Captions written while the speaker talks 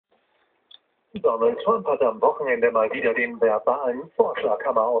Donald Trump hat am Wochenende mal wieder den verbalen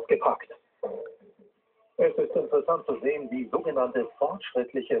Vorschlaghammer ausgepackt. Es ist interessant zu sehen, wie sogenannte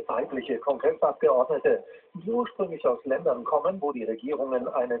fortschrittliche weibliche Kongressabgeordnete, die ursprünglich aus Ländern kommen, wo die Regierungen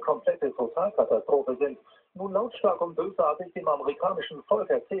eine komplette Totalkatastrophe sind, nun lautstark und bösartig dem amerikanischen Volk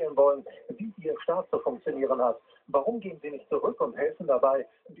erzählen wollen, wie ihr Staat zu funktionieren hat. Warum gehen sie nicht zurück und helfen dabei,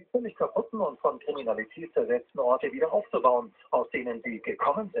 die völlig kaputten und von Kriminalität zersetzten Orte wieder aufzubauen, aus denen sie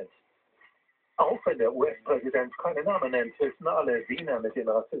gekommen sind? Auch wenn der US-Präsident keine Namen nennt, wissen alle, wen er mit den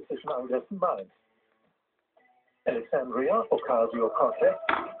rassistischen Angriffen meint. Alexandria Ocasio-Cortez,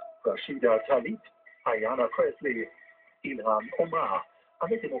 Rashida Tlaib, Ayanna Pressley, Ilhan Omar,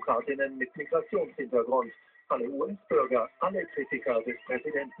 alle Demokratinnen mit Migrationshintergrund, alle US-Bürger, alle Kritiker des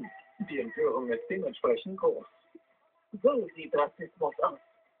Präsidenten. Die Empörung ist dementsprechend groß. So sieht Rassismus aus.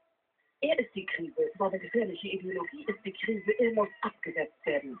 Er ist die Krise, seine gefährliche Ideologie ist die Krise, er muss abgesetzt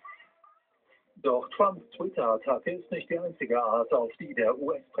werden. Doch Trumps Twitter-Attacke ist nicht die einzige Art, auf die der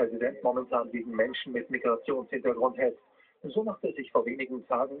US-Präsident momentan gegen Menschen mit Migrationshintergrund hetzt. So macht er sich vor wenigen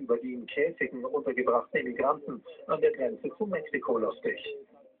Tagen über die in Käfigen untergebrachten Immigranten an der Grenze zu Mexiko lustig.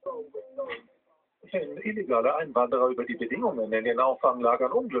 Wenn illegale Einwanderer über die Bedingungen in den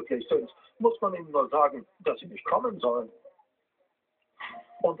Auffanglagern unglücklich sind, muss man ihnen nur sagen, dass sie nicht kommen sollen.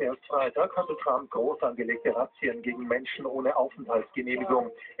 Und erst Freitag hatte Trump groß angelegte Razzien gegen Menschen ohne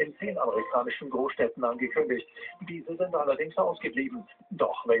Aufenthaltsgenehmigung in 10 amerikanischen Großstädten angekündigt. Diese sind allerdings ausgeblieben.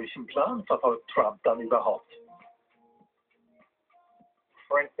 Doch welchen Plan verfolgt Trump dann überhaupt?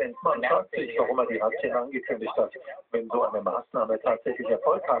 Man fragt sich, warum er die Razzien angekündigt hat. Wenn so eine Maßnahme tatsächlich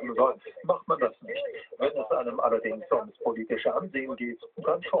Erfolg haben soll, macht man das nicht. Wenn es einem allerdings ums politische Ansehen geht,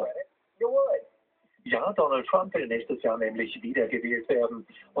 dann schon. Ja, Donald Trump will nächstes Jahr nämlich wiedergewählt werden.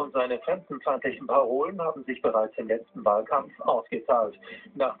 Und seine fremdenfeindlichen Parolen haben sich bereits im letzten Wahlkampf ausgezahlt.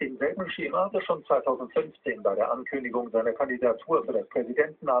 Nach demselben Schema hat er schon 2015 bei der Ankündigung seiner Kandidatur für das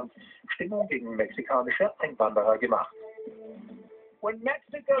Präsidentenamt Stimmung gegen mexikanische Einwanderer gemacht.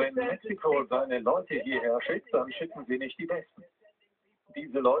 Wenn Mexiko seine Leute hierher schickt, dann schicken sie nicht die Besten.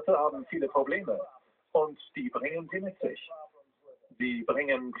 Diese Leute haben viele Probleme und die bringen sie mit sich. Sie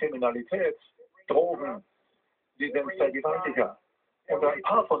bringen Kriminalität, Drogen, sie sind Vergewaltiger. Und ein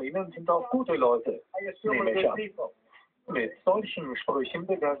paar von ihnen sind auch gute Leute, nehme ich an. Mit solchen Sprüchen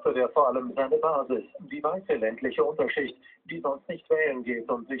begeistert er vor allem seine Basis, die weiße ländliche Unterschicht, die sonst nicht wählen geht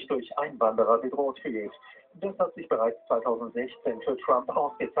und sich durch Einwanderer bedroht fühlt. Das hat sich bereits 2016 für Trump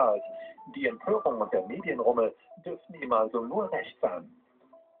ausgezahlt. Die Empörung und der Medienrummel dürften ihm also nur recht sein.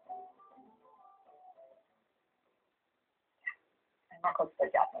 Mal kurz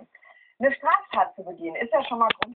durchatmen. Eine Straftat zu begehen ist ja schon mal